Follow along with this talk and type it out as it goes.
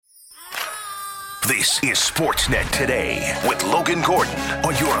This is Sportsnet Today with Logan Gordon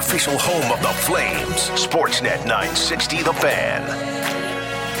on your official home of the Flames. Sportsnet 960 The Fan.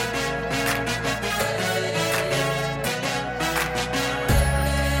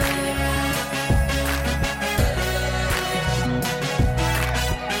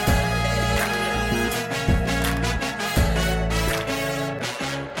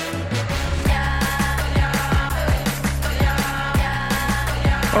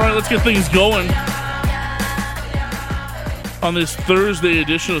 All right, let's get things going on this Thursday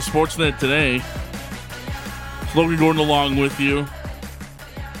edition of Sportsnet Today. It's Logan Gordon along with you.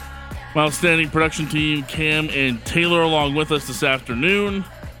 My outstanding production team, Cam and Taylor, along with us this afternoon.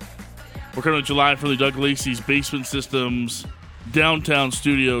 We're coming to you live from the Doug Lacey's Basement Systems downtown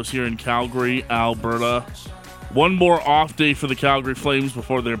studios here in Calgary, Alberta. One more off day for the Calgary Flames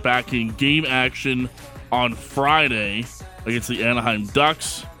before they're back in game action on Friday against the Anaheim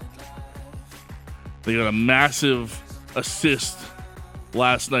Ducks. They got a massive assist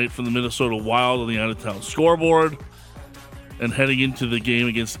last night from the Minnesota Wild on the out-of-town scoreboard. And heading into the game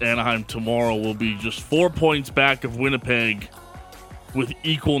against Anaheim tomorrow will be just 4 points back of Winnipeg with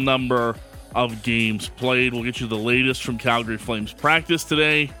equal number of games played. We'll get you the latest from Calgary Flames practice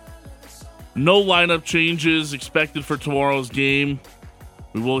today. No lineup changes expected for tomorrow's game.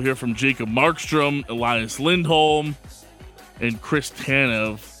 We will hear from Jacob Markstrom, Elias Lindholm, and Chris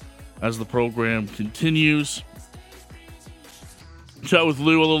Tanev as the program continues. Chat with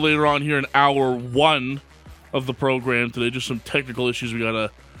Lou a little later on here in hour one of the program today. Just some technical issues we got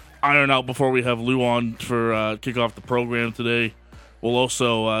to iron out before we have Lou on for kick off the program today. We'll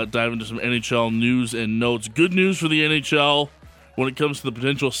also dive into some NHL news and notes. Good news for the NHL when it comes to the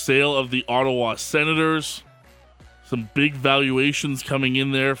potential sale of the Ottawa Senators. Some big valuations coming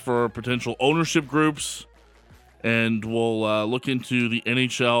in there for potential ownership groups. And we'll look into the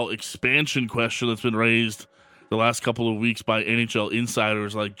NHL expansion question that's been raised the last couple of weeks by NHL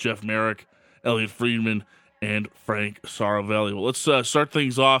insiders like Jeff Merrick, Elliot Friedman, and Frank Saravelli. Well, let's start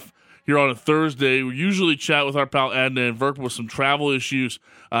things off here on a Thursday. We usually chat with our pal Adnan Virk with some travel issues.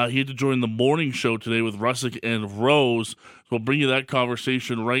 He had to join the morning show today with Russick and Rose. So we'll bring you that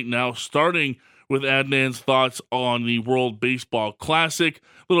conversation right now, starting with Adnan's thoughts on the World Baseball Classic.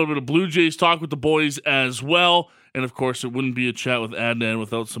 A little bit of Blue Jays talk with the boys as well. And, of course, it wouldn't be a chat with Adnan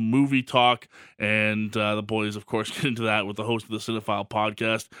without some movie talk. And the boys, of course, get into that with the host of the Cinephile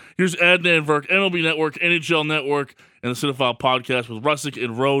Podcast. Here's Adnan Virk, MLB Network, NHL Network, and the Cinephile Podcast with Russick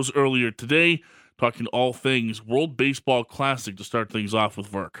and Rose earlier today, talking all things World Baseball Classic to start things off with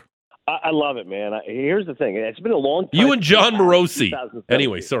Virk. I love it, man. Here's the thing. It's been a long time. You and John Morosi.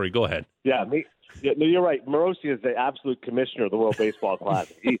 Anyway, sorry, go ahead. Yeah, me. Yeah, no, you're right. Morosi is the absolute commissioner of the World Baseball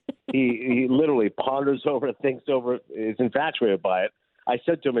Classic. He literally ponders over it, thinks over it, is infatuated by it. I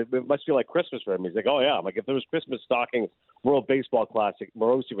said to him, it must feel like Christmas for him. He's like, oh, yeah. I'm like, if there was Christmas stockings, World Baseball Classic,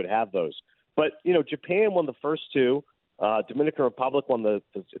 Morosi would have those. But, Japan won the first two. Dominican Republic won the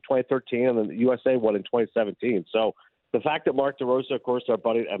 2013, and then the USA won in 2017. So the fact that Mark DeRosa, of course, our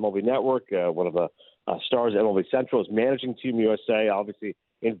buddy at MLB Network, one of the stars at MLB Central, is managing Team USA, obviously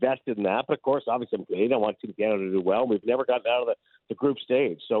invested in that. But, of course, obviously, I don't want Team Canada to do well. We've never gotten out of the group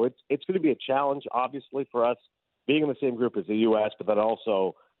stage. So it's going to be a challenge, obviously, for us being in the same group as the U.S., but then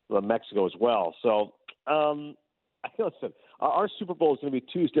also Mexico as well. So, listen, our Super Bowl is going to be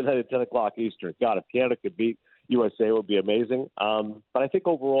Tuesday night at 10 o'clock Eastern. God, if Canada could beat USA, it would be amazing. But I think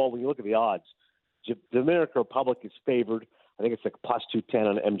overall, when you look at the odds, the Dominican Republic is favored. I think it's like plus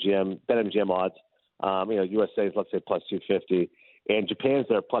 210 on BetMGM odds. USA is, let's say, plus 250. And Japan's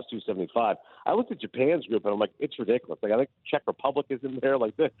there plus 275. I looked at Japan's group, and I'm like, it's ridiculous. Like, I think Czech Republic is in there.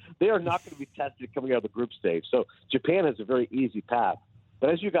 Like, they are not going to be tested coming out of the group stage. So Japan has a very easy path.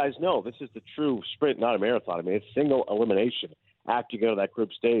 But as you guys know, this is the true sprint, not a marathon. I mean, it's single elimination after you go to that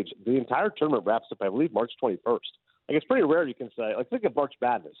group stage. The entire tournament wraps up, I believe, March 21st. Like, it's pretty rare you can say, like, think of March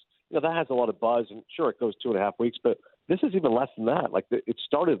Madness. That has a lot of buzz, and sure, it goes 2.5 weeks, but this is even less than that. Like, it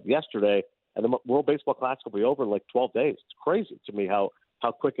started yesterday, and the World Baseball Classic will be over in like 12 days. It's crazy to me how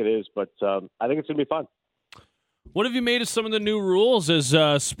quick it is, but I think it's going to be fun. What have you made of some of the new rules as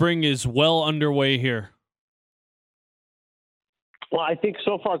spring is well underway here? Well, I think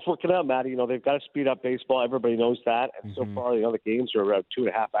so far it's working out, Matty. They've got to speed up baseball. Everybody knows that. And so far, the games are around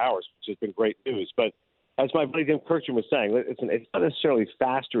 2.5 hours, which has been great news. But as my buddy Jim Kirchner was saying, it's not necessarily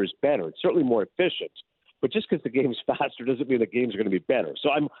faster is better. It's certainly more efficient. But just because the game's faster doesn't mean the games are going to be better.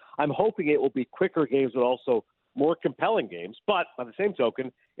 So I'm hoping it will be quicker games, but also more compelling games. But by the same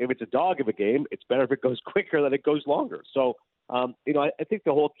token, if it's a dog of a game, it's better if it goes quicker than it goes longer. So I think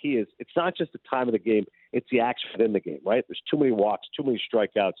the whole key is it's not just the time of the game; it's the action within the game, right? There's too many walks, too many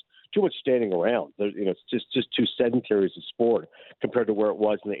strikeouts, too much standing around. It's just too sedentary as a sport compared to where it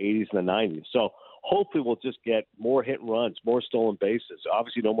was in the 80s and the 90s. So hopefully we'll just get more hit and runs, more stolen bases.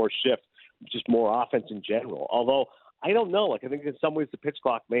 Obviously, no more shift, just more offense in general. Although I don't know, I think in some ways the pitch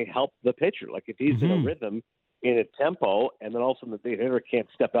clock may help the pitcher. Like if he's in a rhythm, in a tempo, and then all of a sudden the hitter can't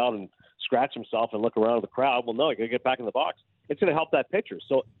step out and scratch himself and look around at the crowd. Well, no, you got to get back in the box. It's going to help that pitcher.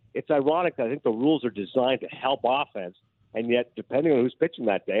 So it's ironic that I think the rules are designed to help offense, and yet depending on who's pitching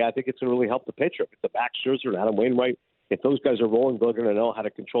that day, I think it's going to really help the pitcher. If it's a Max Scherzer and Adam Wainwright, if those guys are rolling, they're going to know how to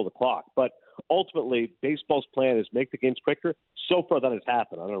control the clock. But ultimately, baseball's plan is make the games quicker. So far, that has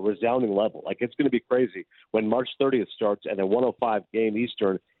happened on a resounding level. It's going to be crazy when March 30th starts and a 105 game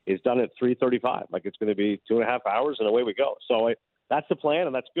Eastern is done at 3:35. It's going to be 2.5 hours, and away we go. So that's the plan,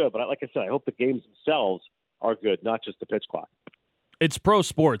 and that's good. But like I said, I hope the games themselves are good, not just the pitch clock. It's pro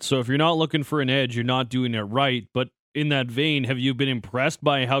sports, so if you're not looking for an edge, you're not doing it right. But in that vein, have you been impressed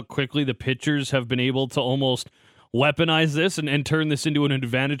by how quickly the pitchers have been able to almost weaponize this and turn this into an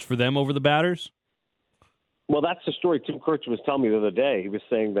advantage for them over the batters? Well, that's the story Tim Kirchner was telling me the other day. He was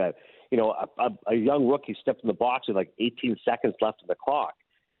saying that, a young rookie stepped in the box with 18 seconds left in the clock.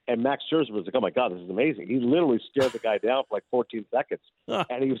 And Max Scherzer was like, oh, my God, this is amazing. He literally stared the guy down for 14 seconds.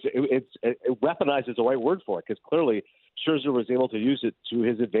 And weaponized is the right word for it, because clearly Scherzer was able to use it to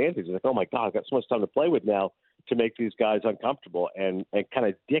his advantage. He's like, oh, my God, I've got so much time to play with now to make these guys uncomfortable and kind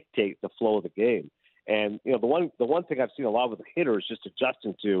of dictate the flow of the game. And, the one thing I've seen a lot with the hitters just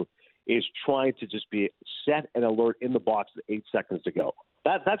adjusting to is trying to just be set and alert in the box with 8 seconds to go.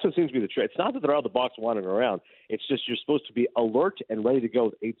 That's what seems to be the trick. It's not that they're out of the box wandering around. It's just you're supposed to be alert and ready to go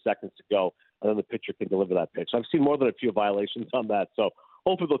with 8 seconds to go, and then the pitcher can deliver that pitch. I've seen more than a few violations on that, so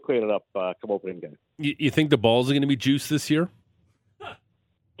hopefully they'll clean it up come opening day. You think the balls are going to be juiced this year?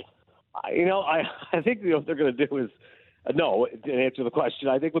 I think what they're going to do is no, to answer the question,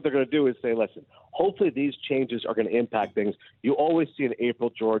 I think what they're going to do is say, listen, hopefully these changes are going to impact things. You always see in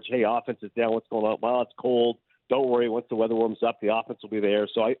April, George, hey, offense is down, what's going on? Well, it's cold. Don't worry, once the weather warms up, the offense will be there.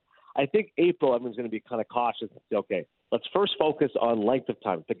 So I think April, everyone's going to be kind of cautious and say, okay, let's first focus on length of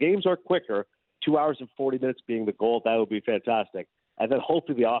time. If the games are quicker, 2 hours and 40 minutes being the goal, that would be fantastic. And then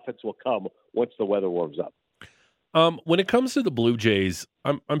hopefully the offense will come once the weather warms up. When it comes to the Blue Jays,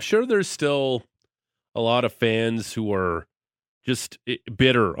 I'm sure there's still a lot of fans who are just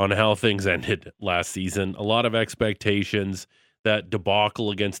bitter on how things ended last season. A lot of expectations, that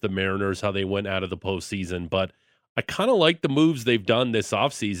debacle against the Mariners, how they went out of the postseason. But I kind of like the moves they've done this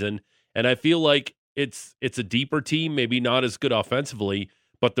offseason, and I feel like it's a deeper team, maybe not as good offensively,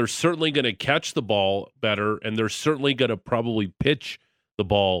 but they're certainly going to catch the ball better, and they're certainly going to probably pitch the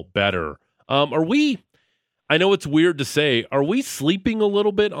ball better. I know it's weird to say, are we sleeping a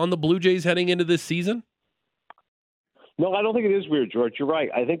little bit on the Blue Jays heading into this season? No, I don't think it is weird, George. You're right.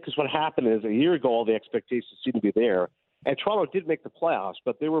 I think because what happened is a year ago, all the expectations seemed to be there. And Toronto did make the playoffs,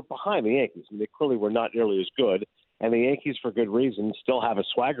 but they were behind the Yankees. And they clearly were not nearly as good. And the Yankees, for good reason, still have a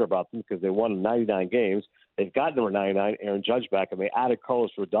swagger about them because they won 99 games. They've got number 99, Aaron Judge, back, and they added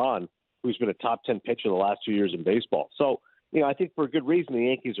Carlos Rodon, who's been a top 10 pitcher the last 2 years in baseball. So, I think for a good reason the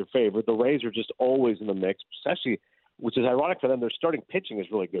Yankees are favored. The Rays are just always in the mix, especially, which is ironic for them. Their starting pitching is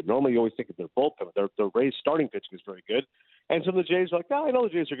really good. Normally you always think of their bullpen. Their Rays starting pitching is very good. And so the Jays are like, I know the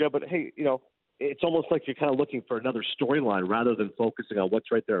Jays are good, but hey, it's almost like you're kind of looking for another storyline rather than focusing on what's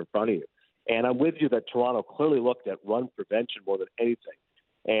right there in front of you. And I'm with you that Toronto clearly looked at run prevention more than anything.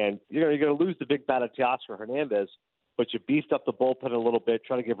 And you're going to lose the big bat of Teoscar Hernandez, but you beefed up the bullpen a little bit,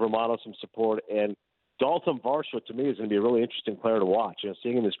 trying to give Romano some support. And Dalton Varsho, to me, is going to be a really interesting player to watch.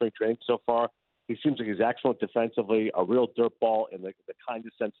 Seeing him in the spring training so far, he seems like he's excellent defensively, a real dirtball in the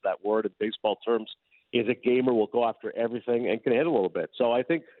kindest sense of that word in baseball terms. Is a gamer, will go after everything, and can hit a little bit. So I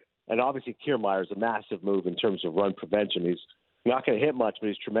think, and obviously Kiermaier is a massive move in terms of run prevention. He's not going to hit much, but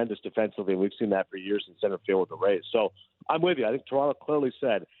he's tremendous defensively, and we've seen that for years in center field with the Rays. So I'm with you. I think Toronto clearly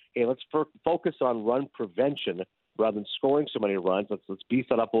said, hey, let's focus on run prevention rather than scoring so many runs. Let's beef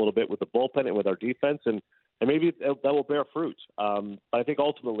that up a little bit with the bullpen and with our defense, and maybe that will bear fruit. But I think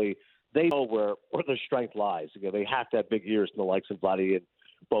ultimately they know where their strength lies. They have to have big years in the likes of Vladdy and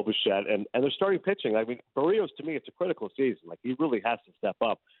Bo Bichette, and they're starting pitching. I mean, Barrios, to me, it's a critical season. He really has to step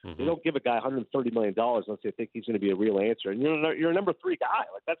up. Mm-hmm. They don't give a guy $130 million unless they think he's going to be a real answer. And you're a number 3 guy.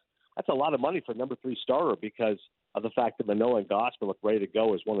 That's a lot of money for a number 3 starter because of the fact that Manoah and Gausman look ready to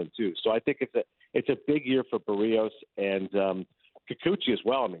go as 1 and 2. So I think it's a big year for Barrios and Kikuchi as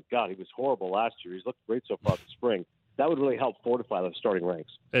well. I mean, God, he was horrible last year. He's looked great so far this spring. that would really help fortify the starting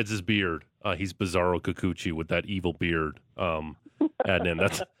ranks. It's his beard. He's Bizarro Kikuchi with that evil beard. Adding in.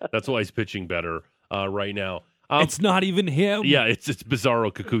 That's why he's pitching better right now. It's not even him. Yeah, it's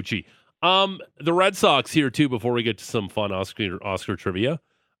Bizarro Kikuchi. The Red Sox here too. Before we get to some fun Oscar trivia,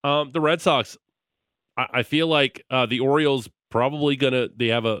 the Red Sox. I feel like the Orioles probably they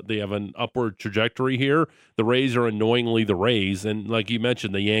have an upward trajectory here. The Rays are annoyingly the Rays, and like you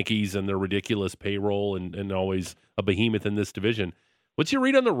mentioned, the Yankees and their ridiculous payroll and always a behemoth in this division. What's your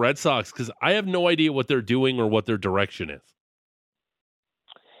read on the Red Sox? Because I have no idea what they're doing or what their direction is.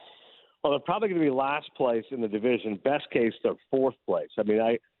 Well, they're probably going to be last place in the division. Best case, they're fourth place. I mean,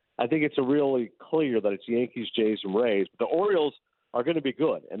 I think it's really clear that it's Yankees, Jays, and Rays. But the Orioles are going to be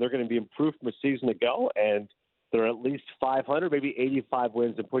good, and they're going to be improved from a season ago, and they're at least 500, maybe 85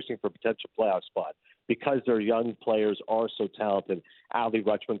 wins and pushing for a potential playoff spot because their young players are so talented, Adley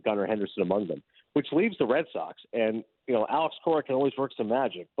Rutschman, Gunnar Henderson among them, which leaves the Red Sox. And, Alex Cora can always work some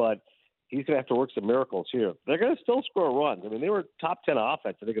magic, but he's going to have to work some miracles here. They're going to still score runs. I mean, they were top 10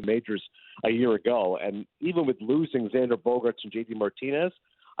 offense, I think, in majors a year ago. And even with losing Xander Bogaerts and J.D. Martinez,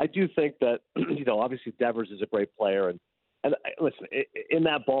 I do think that, obviously Devers is a great player. And listen, in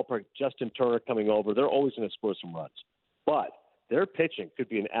that ballpark, Justin Turner coming over, they're always going to score some runs. But their pitching could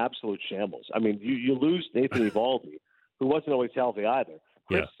be an absolute shambles. I mean, you lose Nathan Eovaldi, who wasn't always healthy either.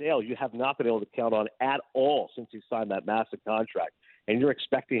 Chris Sale, you have not been able to count on at all since he signed that massive contract, and you're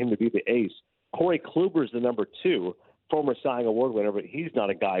expecting him to be the ace. Corey Kluber is the number 2, former Cy Young Award winner, but he's not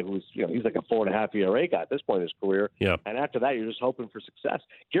a guy who's, he's like a 4.5 ERA guy at this point in his career. Yeah. And after that, you're just hoping for success.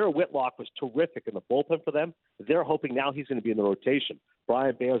 Garrett Whitlock was terrific in the bullpen for them. They're hoping now he's going to be in the rotation.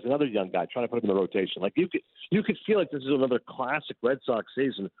 Brian Bale's another young guy trying to put him in the rotation. Like you could feel like this is another classic Red Sox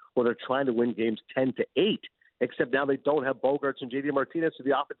season where they're trying to win games 10-8, except now they don't have Bogaerts and J.D. Martinez, so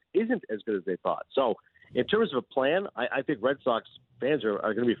the offense isn't as good as they thought. So in terms of a plan, I think Red Sox fans are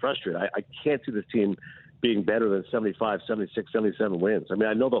going to be frustrated. I can't see this team being better than 75, 76, 77 wins. I mean,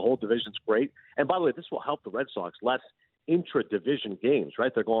 I know the whole division's great. And by the way, this will help the Red Sox less intra-division games,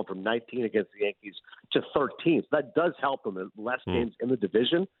 right? They're going from 19 against the Yankees to 13. So that does help them in less games in the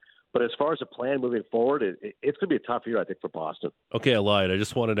division. But as far as a plan moving forward, it's going to be a tough year, I think, for Boston. Okay, I lied. I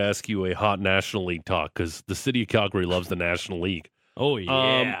just wanted to ask you a hot National League talk because the city of Calgary loves the National League. Oh,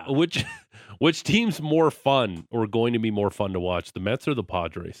 yeah. Which team's more fun or going to be more fun to watch, the Mets or the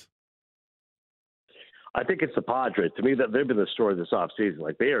Padres? I think it's the Padres. To me, they've been the story this offseason.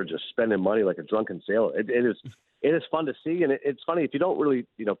 Like, they are just spending money like a drunken sailor. It is fun to see, and it's funny if you don't really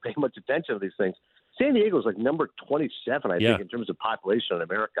pay much attention to these things. San Diego is like number 27, I think, in terms of population in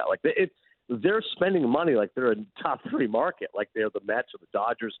America. Like they're spending money like they're a top 3 market, like they're the Mets or the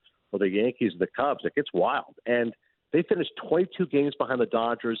Dodgers or the Yankees or the Cubs. Like, it's wild. And they finished 22 games behind the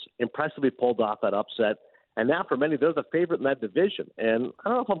Dodgers, impressively pulled off that upset. And now for many, they're the favorite in that division. And I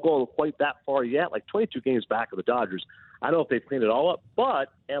don't know if I'm going quite that far yet, like 22 games back of the Dodgers. I don't know if they've cleaned it all up, but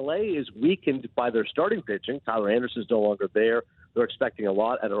L.A. is weakened by their starting pitching. Tyler Anderson's no longer there. They're expecting a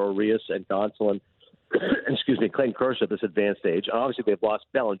lot out of Arias and Gonsolin. Clayton Kershaw at this advanced age. Obviously, they've lost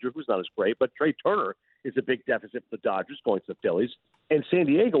Bellinger, who's not as great, but Trey Turner is a big deficit for the Dodgers going to the Phillies. And San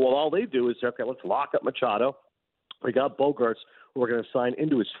Diego, well, all they do is say, okay, let's lock up Machado. We got Bogaerts, who we're going to sign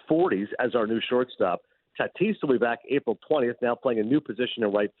into his 40s as our new shortstop. Tatis will be back April 20th, now playing a new position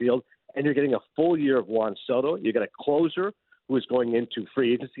in right field. And you're getting a full year of Juan Soto. You got a closer who is going into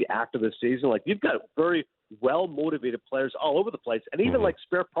free agency after this season. Like, you've got very well-motivated players all over the place. And even like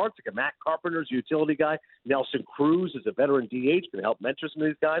spare parts, like a Matt Carpenter's a utility guy. Nelson Cruz is a veteran DH, going to help mentor some of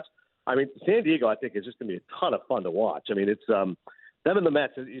these guys. I mean, San Diego, I think, is just going to be a ton of fun to watch. I mean, it's them and the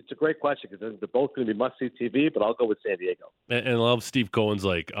Mets. It's a great question because they're both going to be must-see TV, but I'll go with San Diego. And I love Steve Cohen's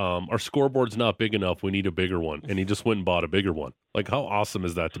like, our scoreboard's not big enough. We need a bigger one. And he just went and bought a bigger one. Like, how awesome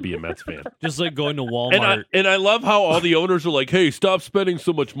is that to be a Mets fan? Just like going to Walmart. And I love how all the owners are like, hey, stop spending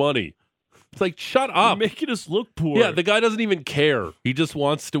so much money. It's like, shut up. You're making us look poor. Yeah, the guy doesn't even care. He just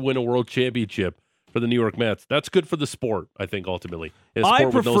wants to win a world championship for the New York Mets. That's good for the sport, I think, ultimately. I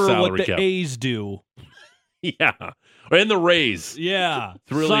prefer what the A's do. Yeah. And the Rays. Yeah.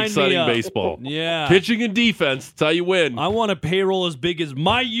 It's really Sign exciting baseball. Yeah. Pitching and defense. That's how you win. I want a payroll as big as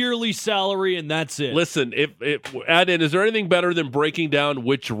my yearly salary, and that's it. Listen, if add in, is there anything better than breaking down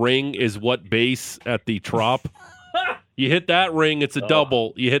which ring is what base at the Trop? You hit that ring, it's a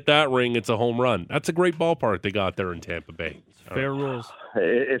double. You hit that ring, it's a home run. That's a great ballpark they got there in Tampa Bay. Fair rules.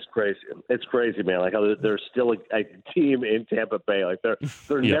 It's crazy. It's crazy, man. Like, how there's still a team in Tampa Bay. Like,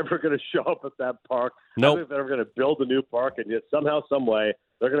 they're never going to show up at that park. Nope. I think they're going to build a new park, and yet somehow, some way,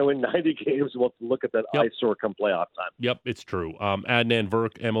 They're going to win 90 games. We'll look at that eyesore come playoff time. Yep, it's true. Adnan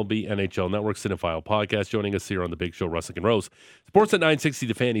Virk, MLB, NHL Network, Cinephile Podcast, joining us here on the Big Show, Russick and Rose. Sports at 960,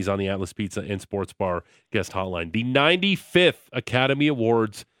 the Fan. He's on the Atlas Pizza and Sports Bar guest hotline. The 95th Academy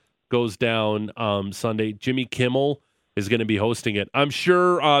Awards goes down Sunday. Jimmy Kimmel is going to be hosting it. I'm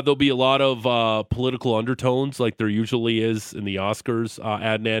sure there'll be a lot of political undertones like there usually is in the Oscars,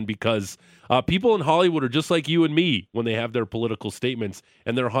 Adnan, because people in Hollywood are just like you and me when they have their political statements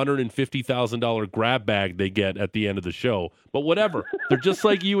and their $150,000 grab bag they get at the end of the show. But whatever. They're just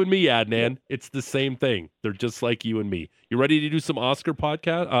like you and me, Adnan. It's the same thing. They're just like you and me. You ready to do some Oscar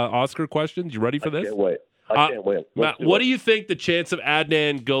questions? You ready for this? I can't wait. I can't wait. Matt, what do you think the chance of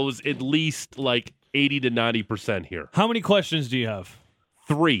Adnan goes at least like 80 to 90% here? How many questions do you have?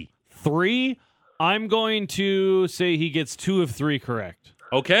 3. 3? I'm going to say he gets 2 of 3 correct.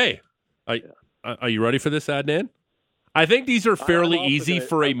 Okay. Are you ready for this, Adnan? I think these are fairly easy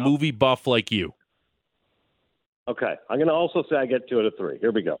for a movie buff like you. Okay. I'm going to also say I get 2 out of 3.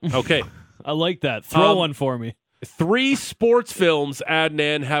 Here we go. Okay. I like that. Throw one for me. 3 sports films,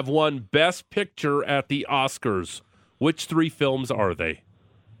 Adnan, have won Best Picture at the Oscars. Which 3 films are they?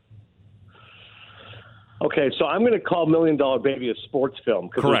 Okay, so I'm going to call $1 Million Baby a sports film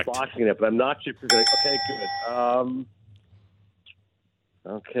because Correct. they're boxing it, but I'm not sure if you're going to. Okay, good.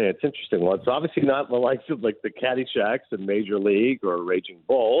 Okay, it's an interesting one. It's obviously not the likes of like the Caddyshack and Major League or Raging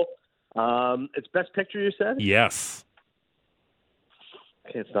Bull. It's Best Picture, you said? Yes.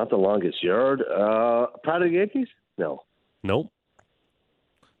 Okay, it's not The Longest Yard. Pride of the Yankees? No. Nope.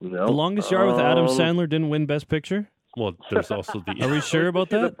 No. The Longest Yard with Adam Sandler didn't win Best Picture? Well, there's also the. Are we sure about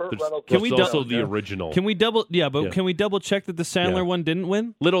that? There's also the original. Can we double? Yeah, but can we double check that the Sandler one didn't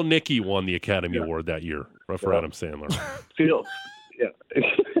win? Little Nicky won the Academy Award that year for Adam Sandler. Field. Yeah.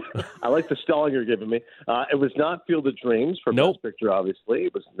 I like the stalling you're giving me. It was not Field of Dreams for Best Picture, obviously.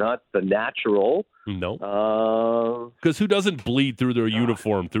 It was not The Natural. No. Because who doesn't bleed through their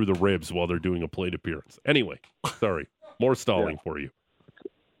uniform through the ribs while they're doing a plate appearance? Anyway, sorry. More stalling for you.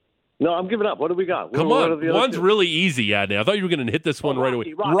 No, I'm giving up. What do we got? Come on. One's really easy, Adnan. I thought you were going to hit this one right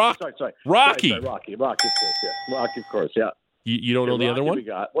away. Rocky. Rocky. Rocky, of course, yeah. Rocky, of course, yeah. You don't know the other one? We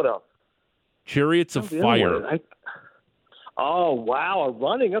got. What else? Chariots of Fire. Oh, wow.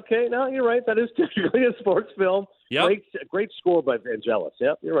 Running. Okay, no, you're right. That is typically a sports film. Yep. Great score by Vangelis.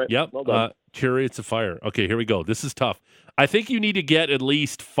 Yep, you're right. Yep. Well done. Chariots of Fire. Okay, here we go. This is tough. I think you need to get at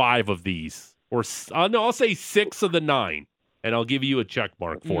least 5 of these. Or no, I'll say 6 of the 9. And I'll give you a check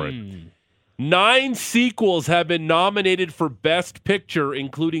mark for it. 9 sequels have been nominated for Best Picture,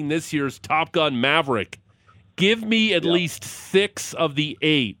 including this year's Top Gun Maverick. Give me at least 6 of the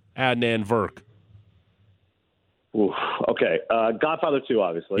 8, Adnan Virk. Oof. Okay. Godfather 2,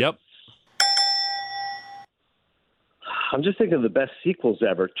 obviously. Yep. I'm just thinking of the best sequels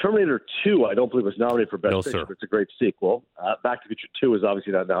ever. Terminator 2, I don't believe was nominated for Best Picture. Sir. But it's a great sequel. Back to the Future 2 is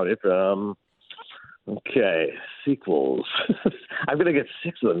obviously not nominated for. Okay, sequels. I'm going to get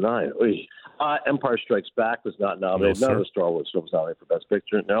 6 of the 9. Empire Strikes Back was not nominated. None of the Star Wars films nominated for Best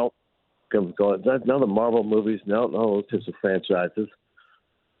Picture. No. None of the Marvel movies. No, those types of franchises.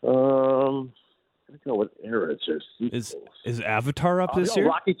 I don't know what era it's just. Is Avatar up this year?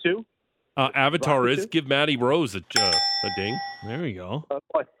 Rocky 2? Avatar Rocky is. 2? Give Matty Rose a ding. There we go.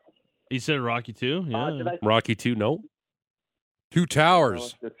 What? He said Rocky 2? Yeah. Rocky 2, no. Two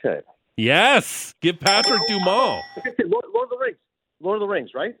Towers. Okay. Yes. Give Patrick Dumont. Okay, Lord of the Rings. Lord of the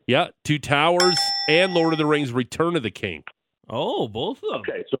Rings, right? Yeah, 2 Towers and Lord of the Rings Return of the King. Oh, both of them.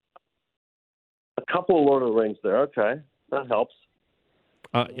 Okay, so a couple of Lord of the Rings there. Okay, that helps.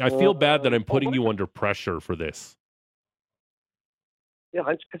 I feel bad that I'm putting you under pressure for this. Yeah,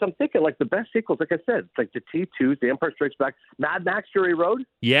 because I'm thinking like the best sequels, like I said, it's like the T2s, The Empire Strikes Back, Mad Max Fury Road.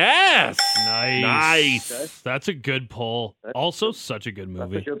 Yes. Nice. Okay. That's a good pull. Also, such a good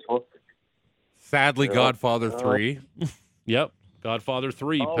movie. That's a good pull. Sadly, Godfather 3. Yep. Godfather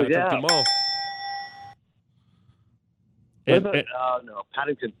 3, Oh, Patrick yeah. Dumont. No,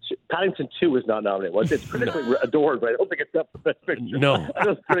 Paddington 2 is not nominated. Well, it's critically adored, but I don't think it's up for Best Picture. No. I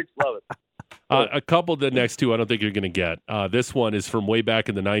know critics love it. A couple of the next 2 I don't think you're going to get. This one is from way back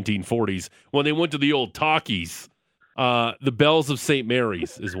in the 1940s when they went to the old talkies. The Bells of St.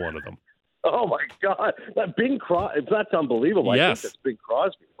 Mary's is one of them. Oh, my God. That Bing Crosby, that's unbelievable. Yes. I think that's Bing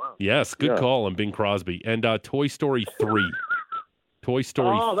Crosby. Wow. Yes, good call on Bing Crosby. And Toy Story 3. Toy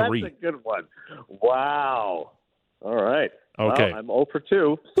Story 3. That's a good one. Wow. All right. Okay. Well, I'm 0 for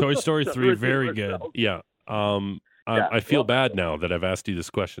 2. Toy Story 3, very good. Yeah. I feel bad now that I've asked you this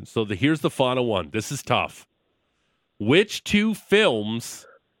question. So here's the final one. This is tough. Which 2 films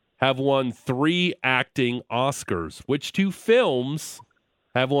have won 3 acting Oscars? Which 2 films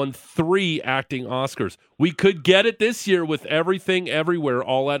have won 3 acting Oscars. We could get it this year with Everything Everywhere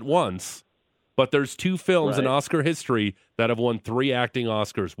All at Once, but there's 2 films in Oscar history that have won 3 acting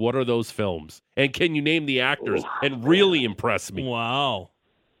Oscars. What are those films? And can you name the actors and really impress me? Wow.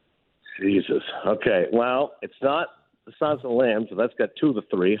 Jesus. Okay. Well, it's not The Silence of the Lambs, so that's got 2 of the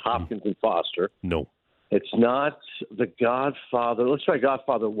 3, Hopkins and Foster. No. It's not The Godfather. Let's try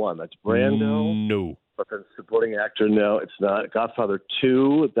Godfather 1. That's Brando. No. But the supporting actor, no. It's not. Godfather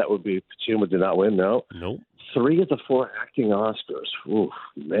 2, that would be Pacino did not win, no. Nope. 3 of the 4 acting Oscars. Ooh,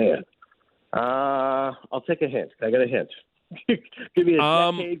 man. I'll take a hint. Can I get a hint? Give me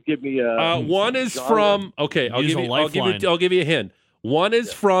a decade. Give me a. One is from. Okay, I'll give you a hint. One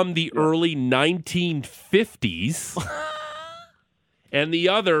is from the early 1950s, and the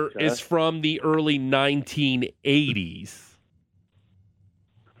other is from the early 1980s.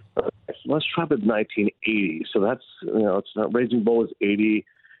 Let's try the 1980s. So that's it's not Raging Bull is 80,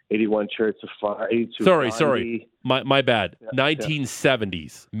 81 Chariots of Fire. 82. Sorry, my bad.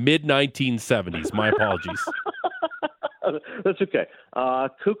 1970s, mid 1970s. My apologies. That's okay.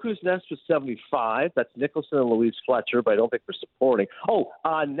 Cuckoo's Nest was 75. That's Nicholson and Louise Fletcher, but I don't think we're supporting. Oh,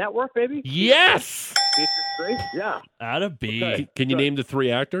 Network, maybe? Yes! Yeah. Atta B. Okay. Can you name the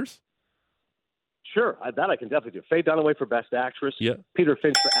 3 actors? Sure. That I can definitely do. Faye Dunaway for Best Actress. Yeah. Peter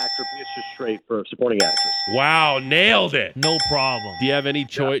Finch for Actor. Beatrice Straight for Supporting Actress. Wow, nailed it. No problem. Do you have any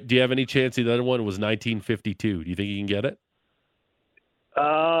choice? Do you have any chance the other one was 1952? Do you think you can get it?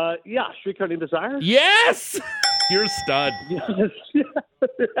 Yeah. Streetcar Named Desire? Yes! You're a stud. Yes.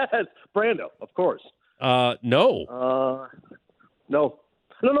 Brando, of course. No. No. No,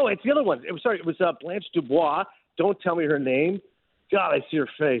 it's the other one. It was Blanche Dubois. Don't tell me her name. God, I see her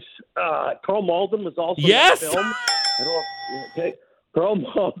face. Carl Malden was also in the film. Okay. Carl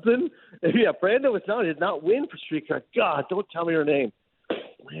Malden. Yeah, Brando did not win for Streetcar. God, don't tell me her name.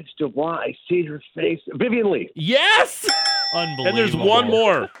 Blanche Dubois. I see her face. Vivian Lee. Yes! Unbelievable. And there's one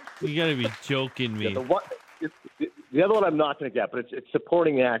more. You got to be joking me. The other one I'm not going to get, but it's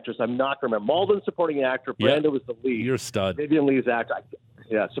supporting actress. I'm not going to remember. Malden's supporting actor. Brando was the lead. You're a stud. Vivian Lee's actor.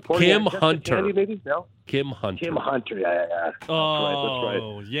 Supporting Kim actor. Hunter. Candy, maybe? No? Kim Hunter. Kim Hunter, yeah. That's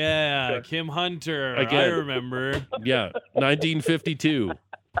right. Yeah, Kim Hunter. Again. I remember. Yeah, 1952.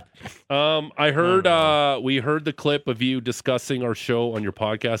 I heard we heard the clip of you discussing our show on your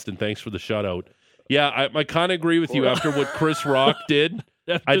podcast, and thanks for the shout out. Yeah, I kind of agree with you after what Chris Rock did.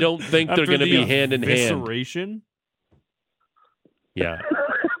 I don't think they're going to be hand in hand. Evisceration? Yeah.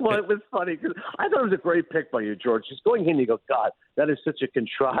 Well, it was funny because I thought it was a great pick by you, George. Just going in, you go, God, that is such a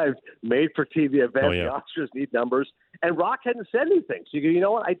contrived, made-for-TV event. Oh, yeah. The Oscars need numbers. And Rock hadn't said anything. So you go, you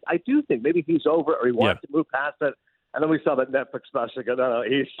know what? I do think maybe he's over or he wants to move past it. And then we saw that Netflix special. No,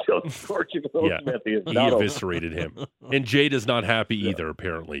 he's still scorching those Smith. He eviscerated him. And Jade is not happy either,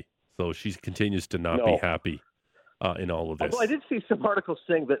 apparently. So she continues to not be happy in all of this. Although I did see some articles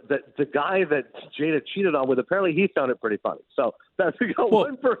saying that the guy that Jada cheated on with, apparently he found it pretty funny. So that's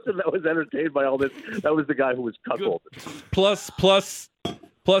one person that was entertained by all this. That was the guy who was cuckolded.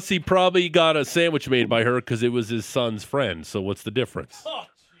 Plus, he probably got a sandwich made by her because it was his son's friend. So what's the difference?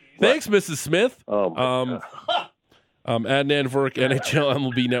 Thanks, Mrs. Smith. Oh, my God. Adnan Verk, NHL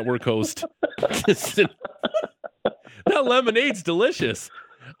MLB Network host. That lemonade's delicious.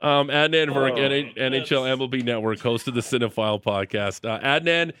 Adnan Verk, NHL MLB Network host of the Cinephile podcast.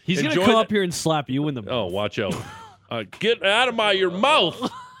 Adnan, he's going to come up here and slap you in the mouth. Oh, watch out. Get out of your mouth.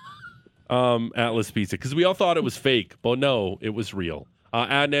 Atlas Pizza, because we all thought it was fake, but no, it was real.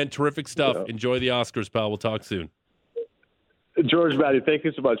 Adnan, terrific stuff. Yeah. Enjoy the Oscars, pal. We'll talk soon. George, Matty, thank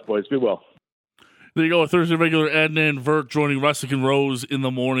you so much, boys. Be well. There you go, a Thursday regular Adnan Verk joining Russick and Rose in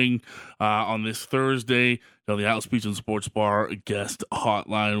the morning on this Thursday. The Atlas Pizza and Sports Bar guest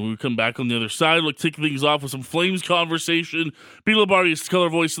hotline. When we come back on the other side, we'll kick things off with some Flames conversation. Pete Lombardi is color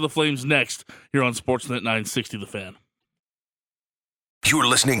voice of the Flames next here on Sportsnet 960 The Fan. You're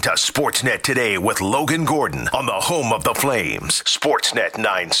listening to Sportsnet Today with Logan Gordon on the home of the Flames. Sportsnet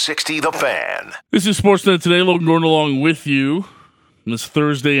 960 The Fan. This is Sportsnet Today. Logan Gordon along with you on this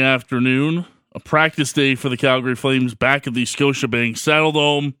Thursday afternoon. A practice day for the Calgary Flames back at the Scotiabank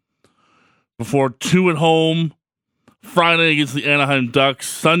Saddledome before 2 at home. Friday against the Anaheim Ducks.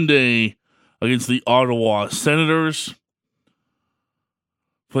 Sunday against the Ottawa Senators.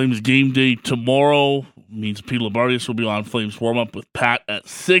 Flames game day tomorrow means Pete Lombardius will be on Flames warm-up with Pat at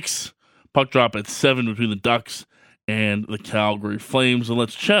 6. Puck drop at 7 between the Ducks and the Calgary Flames. And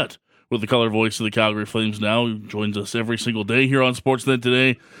let's chat with the color voice of the Calgary Flames now, who joins us every single day here on Sportsnet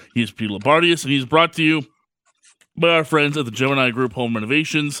Today. He is Pete Lombardius, and he's brought to you by our friends at the Gemini Group Home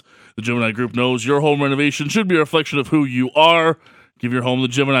Renovations. The Gemini Group knows your home renovation should be a reflection of who you are. Give your home the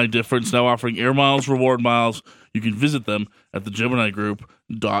Gemini difference, now offering air miles, reward miles. You can visit them at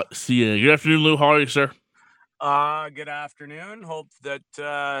thegeminigroup.ca. Good afternoon, Lou. How are you, sir? Good afternoon. Hope that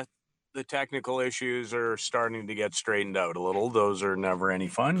the technical issues are starting to get straightened out a little. Those are never any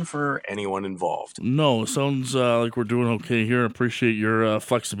fun for anyone involved. No, it sounds like we're doing okay here. Appreciate your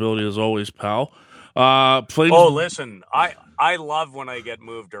flexibility as always, pal. Listen, I love when I get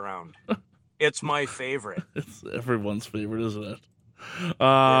moved around. It's my favorite. It's everyone's favorite, isn't it?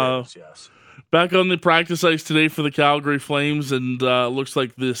 It is, yes. Back on the practice ice today for the Calgary Flames, and looks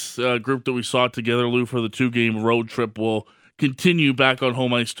like this group that we saw together, Lou, for the 2-game road trip will continue back on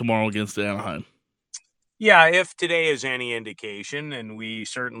home ice tomorrow against Anaheim. Yeah, if today is any indication, and we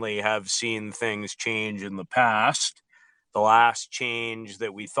certainly have seen things change in the past, the last change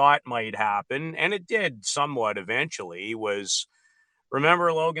that we thought might happen, and it did somewhat eventually, was,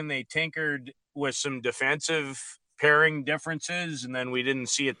 remember, Logan, they tinkered with some defensive pairing differences, and then we didn't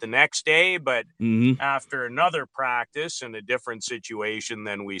see it the next day, but after another practice in a different situation,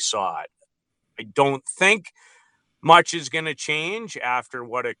 then we saw it. I don't think much is going to change after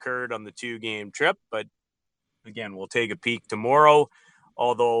what occurred on the 2-game trip, but again, we'll take a peek tomorrow,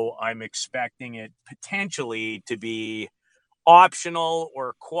 although I'm expecting it potentially to be optional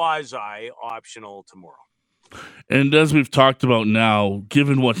or quasi-optional tomorrow. And as we've talked about now,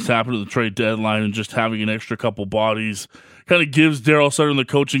 given what's happened at the trade deadline and just having an extra couple bodies, kind of gives Daryl Sutter and the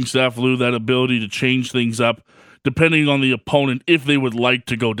coaching staff, Lou, that ability to change things up depending on the opponent if they would like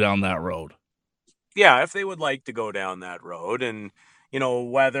to go down that road. Yeah, if they would like to go down that road. And,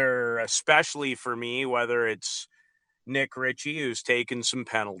 whether, especially for me, whether it's Nick Ritchie, who's taken some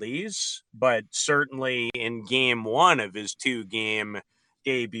penalties, but certainly in game 1 of his 2-game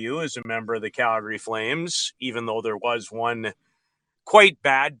debut as a member of the Calgary Flames, even though there was one quite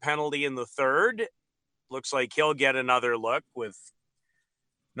bad penalty in the third, looks like he'll get another look with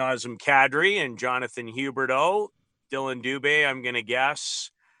Nazem Kadri and Jonathan Huberdeau. Dylan Dubé, I'm going to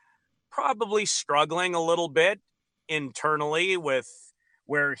guess, probably struggling a little bit internally with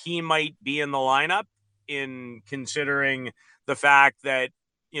where he might be in the lineup, in considering the fact that,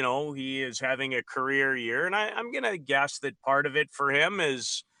 he is having a career year. And I'm going to guess that part of it for him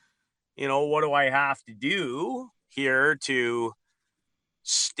is, what do I have to do here to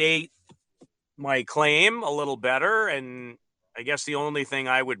state my claim a little better? And I guess the only thing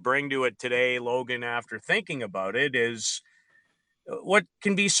I would bring to it today, Logan, after thinking about it, is what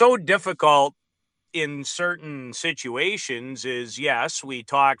can be so difficult in certain situations is, yes, we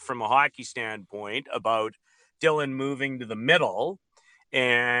talk from a hockey standpoint about Dylan moving to the middle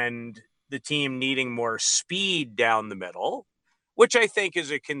and the team needing more speed down the middle, which I think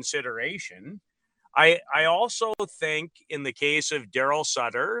is a consideration. I also think in the case of Daryl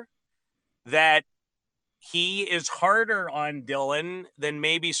Sutter that he is harder on Dylan than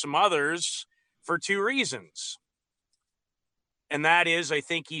maybe some others for 2 reasons. And that is, I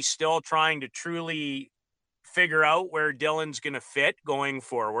think he's still trying to truly figure out where Dylan's going to fit going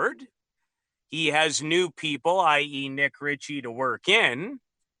forward. He has new people, i.e. Nick Ritchie, to work in.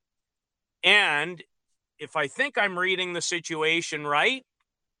 And if I think I'm reading the situation right,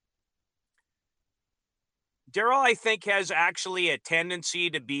 Daryl, I think, has actually a tendency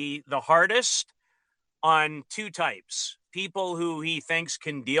to be the hardest on 2 types. People who he thinks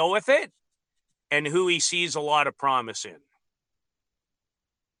can deal with it and who he sees a lot of promise in.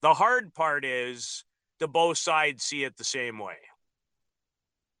 The hard part is do both sides see it the same way.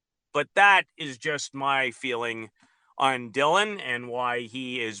 But that is just my feeling on Dylan and why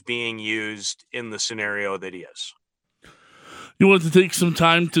he is being used in the scenario that he is. You wanted to take some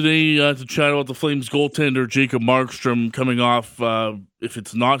time today to chat about the Flames goaltender, Jacob Markstrom, coming off, if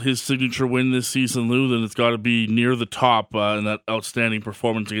it's not his signature win this season, Lou, then it's got to be near the top in that outstanding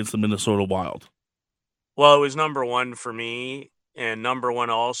performance against the Minnesota Wild. Well, it was number 1 for me, and number 1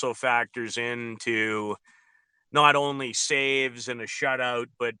 also factors into not only saves and a shutout,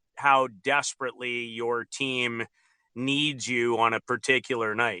 but how desperately your team needs you on a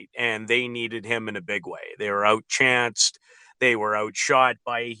particular night. And they needed him in a big way. They were outchanced. They were outshot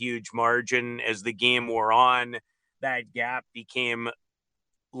by a huge margin. As the game wore on, that gap became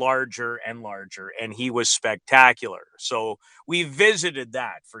larger and larger, and he was spectacular. So we visited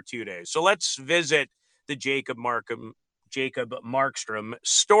that for 2 days. So let's visit the Jacob Markstrom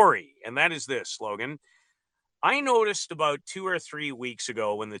story. And that is this, Logan. I noticed about 2 or 3 weeks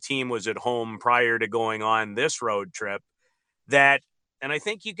ago when the team was at home prior to going on this road trip that, and I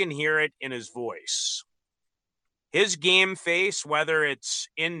think you can hear it in his voice, his game face, whether it's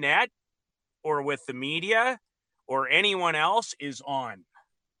in net or with the media or anyone else, is on.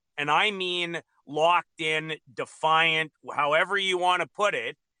 And I mean locked in, defiant, however you want to put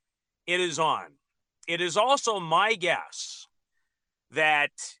it, it is on. It is also my guess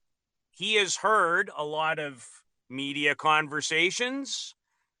that he has heard a lot of media conversations.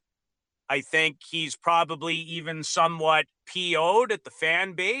 I think he's probably even somewhat PO'd at the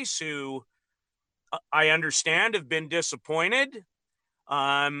fan base who I understand have been disappointed,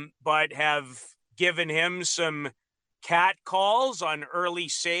 but have given him some cat calls on early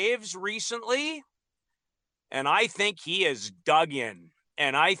saves recently. And I think he is dug in.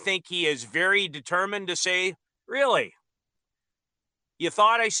 And I think he is very determined to say, really? You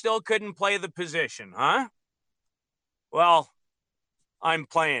thought I still couldn't play the position, huh? Well, I'm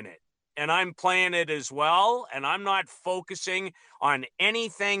playing it. And I'm playing it as well. And I'm not focusing on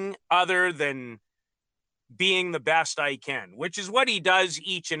anything other than being the best I can, which is what he does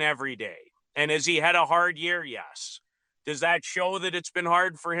each and every day. And has he had a hard year? Yes. Does that show that it's been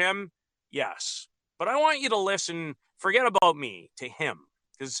hard for him? Yes. But I want you to listen, forget about me, to him,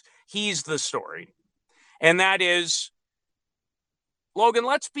 because he's the story. And that is, Logan,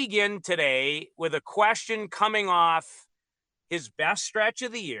 let's begin today with a question coming off his best stretch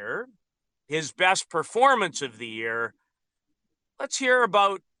of the year, his best performance of the year. Let's hear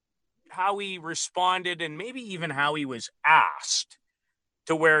about how he responded and maybe even how he was asked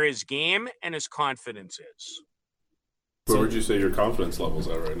to where his game and his confidence is. Where would you say your confidence level's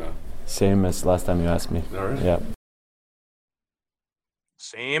at right now? Same as last time you asked me. All right. Yeah.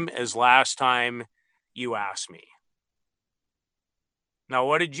 Same as last time you asked me. Now,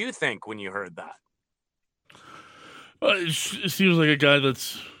 what did you think when you heard that? It seems like a guy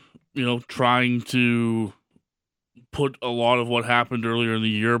that's, trying to put a lot of what happened earlier in the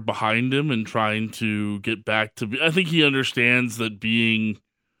year behind him and trying to get back to... I think he understands that being...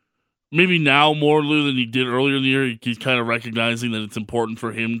 Maybe now more than he did earlier in the year, he's kind of recognizing that it's important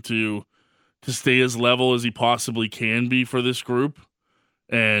for him to stay as level as he possibly can be for this group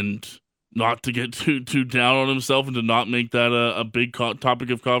and not to get too down on himself and to not make that a big topic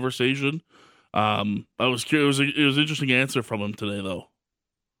of conversation. I was curious. It was an interesting answer from him today, though.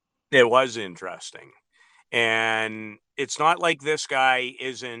 It was interesting. And it's not like this guy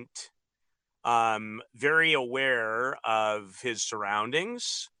isn't very aware of his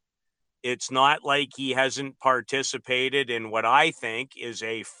surroundings. It's not like he hasn't participated in what I think is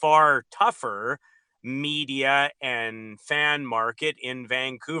a far tougher media and fan market in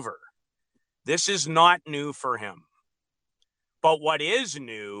Vancouver. This is not new for him. But what is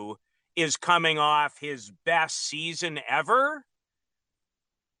new is coming off his best season ever.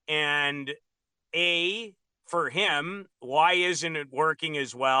 And A, for him, why isn't it working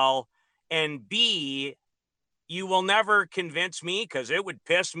as well? And B, you will never convince me, because it would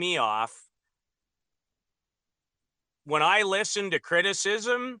piss me off, when I listen to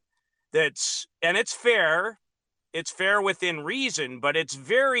criticism and it's fair within reason, but it's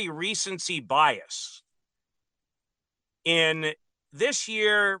very recency bias. In this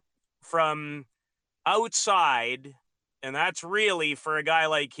year from outside, and that's really for a guy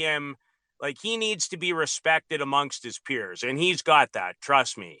like him, like he needs to be respected amongst his peers, and he's got that,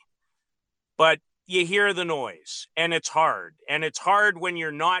 trust me. But you hear the noise, and it's hard. And it's hard when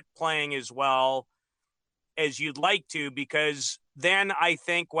you're not playing as well as you'd like to, because then I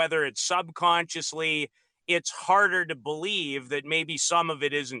think whether it's subconsciously, it's harder to believe that maybe some of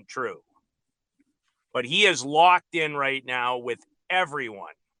it isn't true. But he is locked in right now with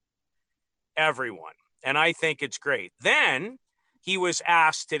everyone. And I think it's great. Then he was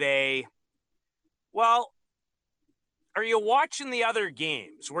asked today, well, are you watching the other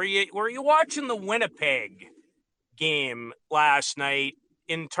games? Were you watching the Winnipeg game last night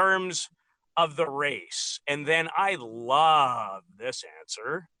in terms of the race? And then I love this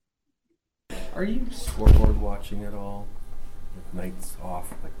answer. Are you scoreboard watching at all? With nights off,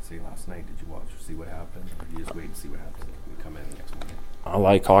 like say last night, did you watch or see what happened? Or do you just wait and see what happens when you come in next morning? I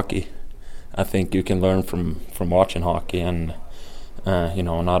like hockey. I think you can learn from watching hockey, and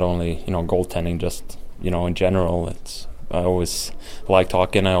not only goaltending, just in general. I always liked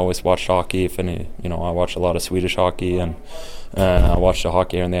hockey, and I always watched hockey. I watch a lot of Swedish hockey, and I watch the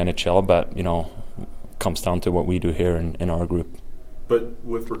hockey here in the NHL. But it comes down to what we do here in our group. But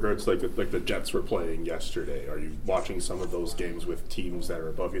with regards to like the Jets were playing yesterday, are you watching some of those games with teams that are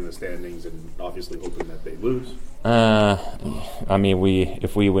above you in the standings and obviously hoping that they lose?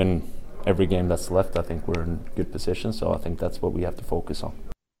 If we win every game that's left, I think we're in good position. So I think that's what we have to focus on.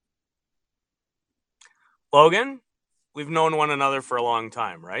 Logan, we've known one another for a long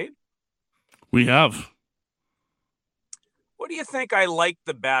time, right? We have. What do you think I like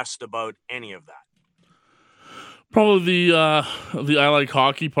the best about any of that? Probably the I like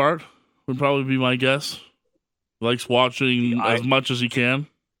hockey part, would probably be my guess. Likes watching as much as he can.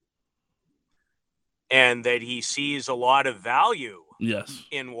 And that he sees a lot of value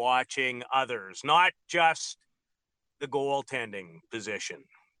in watching others, not just the goaltending position.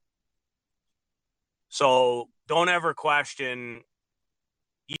 So don't ever question.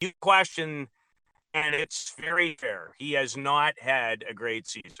 You question, and it's very fair. He has not had a great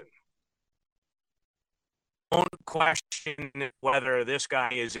season. Don't question whether this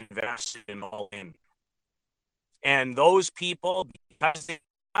guy is invested in all in. And those people, because they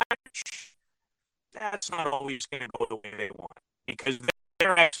touch, that's not always going to go the way they want, because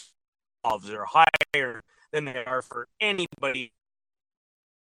their ex-jobs are higher than they are for anybody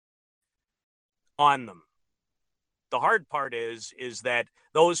on them. The hard part is that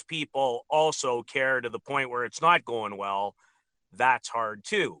those people also care to the point where it's not going well. That's hard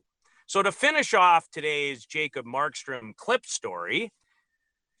too. So to finish off today's Jacob Markstrom clip story,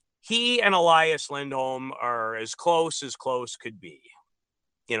 he and Elias Lindholm are as close could be.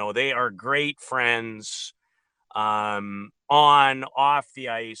 You know, they are great friends on, off the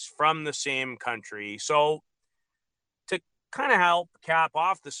ice, from the same country. So to kind of help cap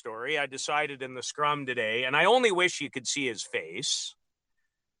off the story, I decided in the scrum today, and I only wish you could see his face.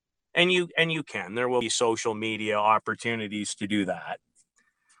 And you can. There will be social media opportunities to do that.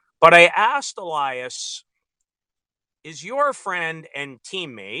 But I asked Elias, is your friend and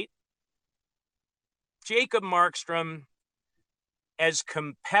teammate, Jacob Markstrom, as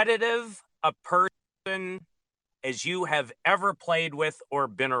competitive a person as you have ever played with or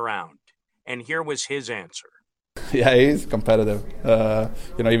been around? And here was his answer. Yeah, he's competitive.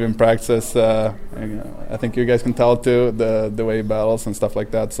 Even practice, I think you guys can tell too, the way he battles and stuff like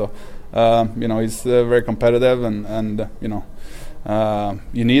that. So, he's very competitive, and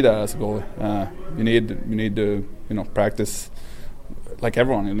you need that as a goalie. You need to, practice like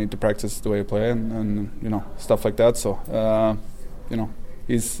everyone. You need to practice the way you play and stuff like that. So,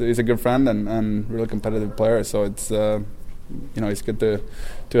 he's a good friend and really competitive player. So it's, it's good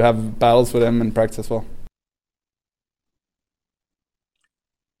to have battles with him in practice as well.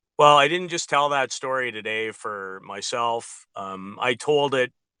 Well, I didn't just tell that story today for myself. I told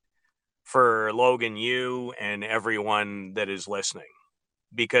it for Logan, you, and everyone that is listening,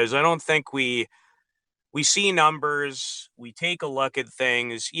 because I don't think we see numbers, we take a look at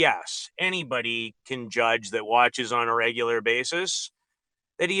things. Yes, anybody can judge that watches on a regular basis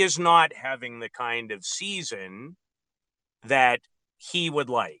that he is not having the kind of season that he would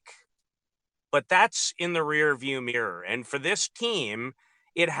like. But that's in the rear view mirror. And for this team,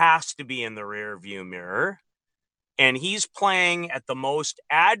 it has to be in the rear view mirror. And he's playing at the most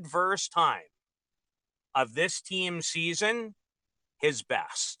adverse time of this team's season, his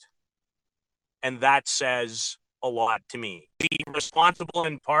best. And that says a lot to me. Is he responsible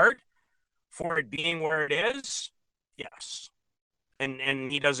in part for it being where it is? Yes.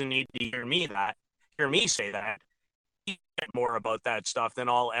 And he doesn't need to hear me say that. He knows more about that stuff than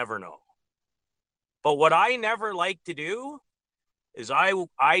I'll ever know. But what I never like to do is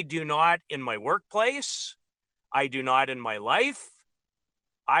I do not in my workplace, I do not in my life,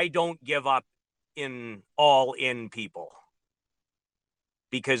 I don't give up in people,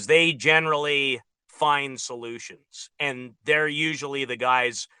 because they generally find solutions, and they're usually the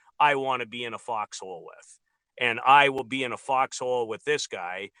guys I want to be in a foxhole with. And I will be in a foxhole with this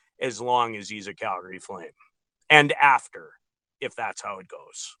guy as long as he's a Calgary Flame, and after, if that's how it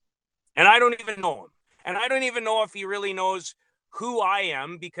goes. And I don't even know him. And I don't even know if he really knows who I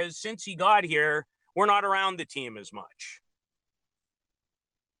am, because since he got here, we're not around the team as much.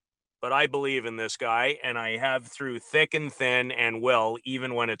 But I believe in this guy, and I have through thick and thin, and will,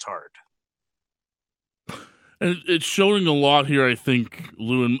 even when it's hard. And it's showing a lot here, I think,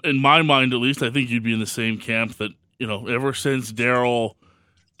 Lou, in my mind at least. I think you'd be in the same camp that, ever since Daryl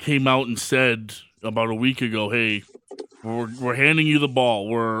came out and said about a week ago, hey, we're handing you the ball.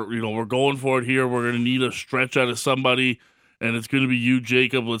 We're going for it here. We're going to need a stretch out of somebody, and it's going to be you,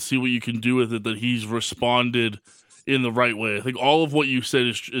 Jacob. Let's see what you can do with it, that he's responded in the right way. I think all of what you said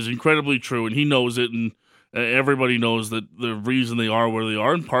is incredibly true, and he knows it, and everybody knows that the reason they are where they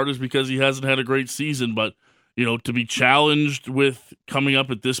are in part is because he hasn't had a great season. But, to be challenged with coming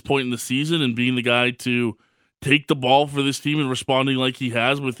up at this point in the season and being the guy to take the ball for this team and responding like he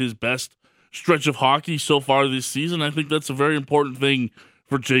has with his best stretch of hockey so far this season, I think that's a very important thing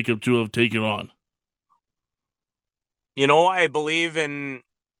for Jacob to have taken on. I believe in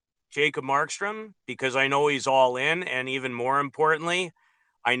Jacob Markstrom because I know he's all in, and even more importantly,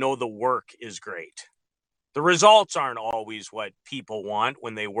 I know the work is great. The results aren't always what people want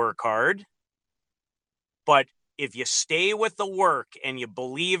when they work hard, but if you stay with the work and you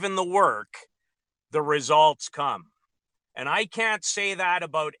believe in the work, the results come. And I can't say that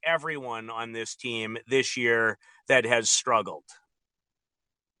about everyone on this team this year that has struggled.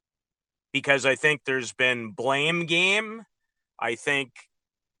 Because I think there's been blame game. I think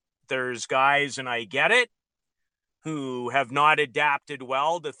there's guys, and I get it, who have not adapted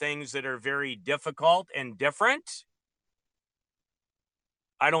well to things that are very difficult and different.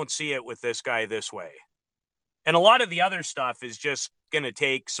 I don't see it with this guy this way. And a lot of the other stuff is just going to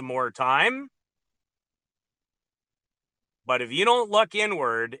take some more time. But if you don't look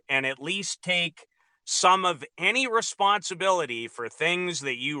inward and at least take some of any responsibility for things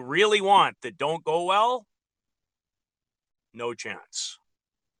that you really want that don't go well, no chance.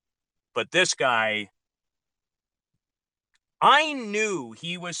 But this guy, I knew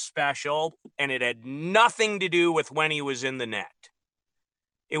he was special, and it had nothing to do with when he was in the net.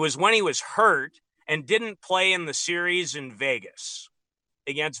 It was when he was hurt and didn't play in the series in Vegas,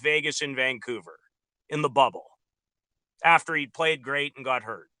 against Vegas in Vancouver, in the bubble, after he'd played great and got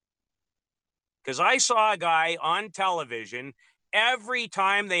hurt. Because I saw a guy on television every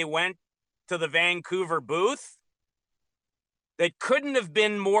time they went to the Vancouver booth that couldn't have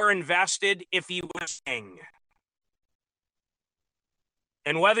been more invested if he was playing.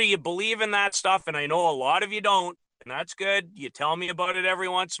 And whether you believe in that stuff, and I know a lot of you don't, and that's good. You tell me about it every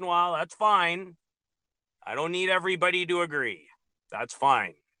once in a while. That's fine. I don't need everybody to agree. That's fine.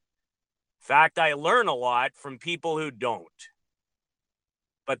 In fact, I learn a lot from people who don't.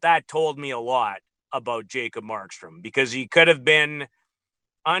 But that told me a lot about Jacob Markstrom, because he could have been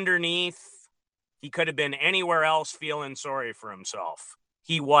underneath. He could have been anywhere else feeling sorry for himself.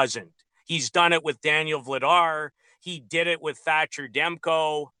 He wasn't. He's done it with Daniel Vladar. He did it with Thatcher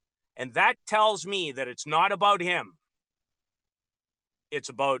Demko. And that tells me that it's not about him. It's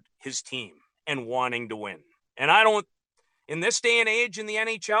about his team and wanting to win. And I don't, in this day and age in the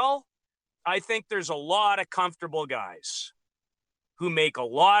NHL, I think there's a lot of comfortable guys who make a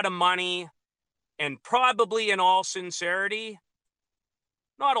lot of money, and probably in all sincerity,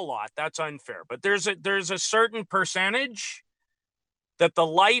 not a lot, that's unfair, but there's a certain percentage that the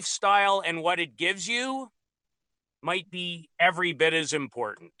lifestyle and what it gives you might be every bit as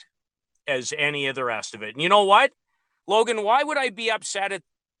important as any of the rest of it. And you know what, Logan, why would I be upset at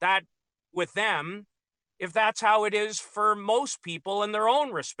that with them if that's how it is for most people in their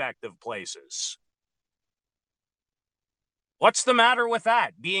own respective places? What's the matter with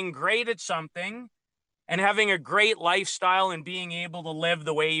that? Being great at something and having a great lifestyle and being able to live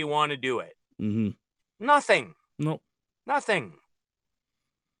the way you want to do it. Mm-hmm. Nothing. No. Nothing.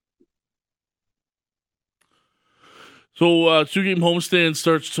 So, 2-game homestand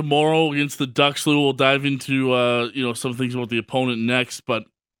starts tomorrow against the Ducks. Lou, we'll dive into, some things about the opponent next. But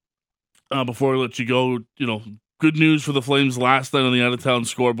before I let you go, good news for the Flames last night on the out-of-town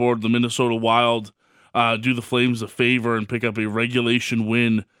scoreboard. The Minnesota Wild do the Flames a favor and pick up a regulation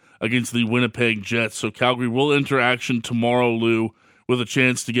win against the Winnipeg Jets. So Calgary will enter action tomorrow, Lou, with a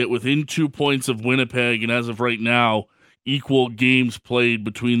chance to get within 2 points of Winnipeg. And as of right now, equal games played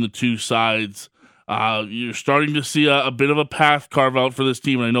between the two sides. You're starting to see a bit of a path carve out for this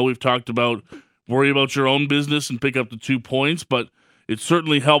team. And I know we've talked about worry about your own business and pick up the 2 points, but it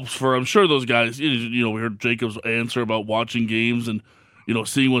certainly helps for, I'm sure, those guys. We heard Jacob's answer about watching games and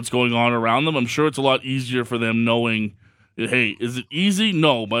seeing what's going on around them. I'm sure it's a lot easier for them knowing, hey, is it easy?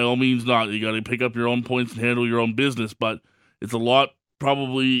 No, by all means not. You got to pick up your own points and handle your own business, but it's a lot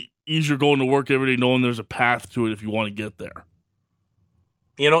probably easier going to work every day knowing there's a path to it if you want to get there.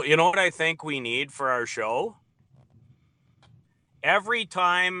 You know what I think we need for our show? Every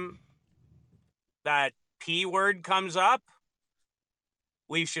time that P word comes up,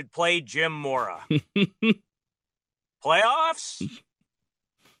 we should play Jim Mora. Playoffs?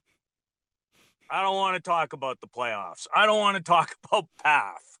 I don't want to talk about the playoffs. I don't want to talk about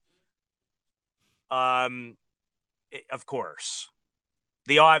path. Of course.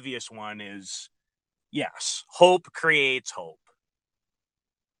 The obvious one is, yes, hope creates hope.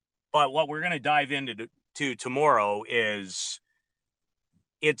 But what we're going to dive into tomorrow is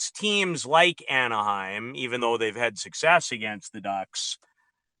it's teams like Anaheim, even though they've had success against the Ducks,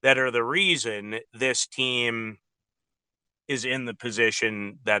 that are the reason this team is in the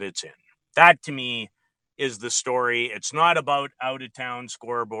position that it's in. That, to me, is the story. It's not about out-of-town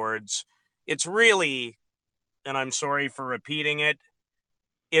scoreboards. It's really, and I'm sorry for repeating it,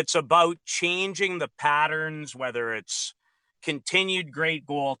 it's about changing the patterns, whether it's continued great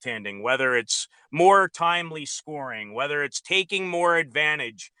goaltending, whether it's more timely scoring, whether it's taking more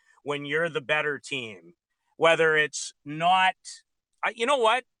advantage when you're the better team, whether it's not, you know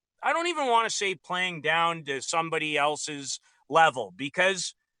what? I don't even want to say playing down to somebody else's level,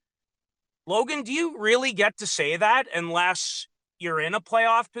 because Logan, do you really get to say that unless you're in a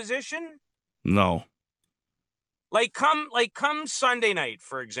playoff position? No. Like come Sunday night,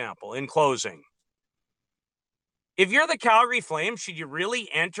 for example, in closing. If you're the Calgary Flames, should you really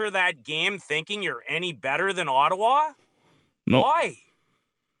enter that game thinking you're any better than Ottawa? No. Why?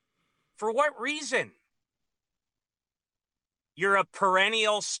 For what reason? You're a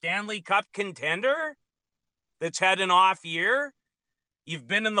perennial Stanley Cup contender that's had an off year. You've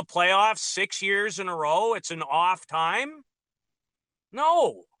been in the playoffs 6 years in a row. It's an off time.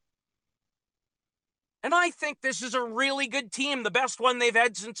 No. And I think this is a really good team, the best one they've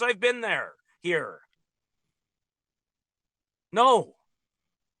had since I've been here. No.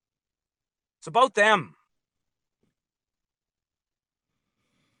 It's about them.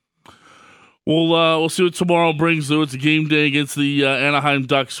 We'll see what tomorrow brings, though. It's a game day against the Anaheim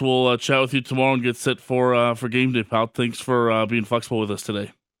Ducks. We'll chat with you tomorrow and get set for game day, pal. Thanks for being flexible with us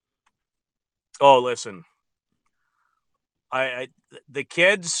today. Oh, listen. The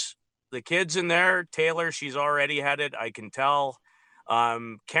kids in there, Taylor, she's already had it. I can tell.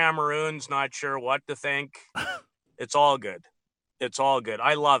 Cameroon's not sure what to think. It's all good.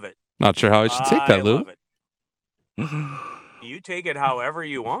 I love it. Not sure how I should take that, Lou. Love it. You take it however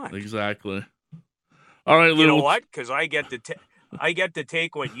you want. Exactly. All right, Lou. You know what? Because I get to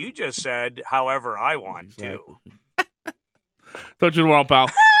take what you just said however I want to. Talk to you tomorrow, pal.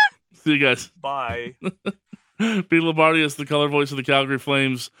 See you guys. Bye. Pete Lambardius, the color voice of the Calgary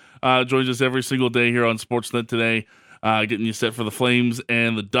Flames, joins us every single day here on Sportsnet today, getting you set for the Flames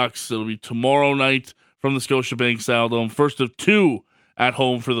and the Ducks. It'll be tomorrow night from the Scotiabank Saddledome. First of two at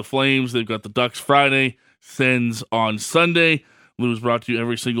home for the Flames. They've got the Ducks Friday, Sens on Sunday. Lou's brought to you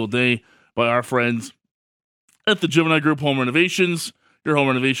every single day by our friends at the Gemini Group Home Renovations. Your home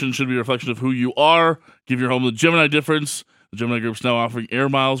renovation should be a reflection of who you are. Give your home the Gemini difference. The Gemini Group's now offering air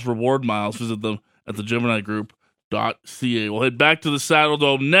miles, reward miles. Visit them at thegeminigroup.ca. We'll head back to the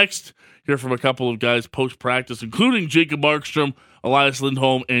Saddledome next. Hear from a couple of guys post-practice, including Jacob Markstrom, Elias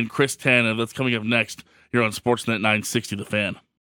Lindholm, and Chris Tanev. That's coming up next here on Sportsnet 960 The Fan.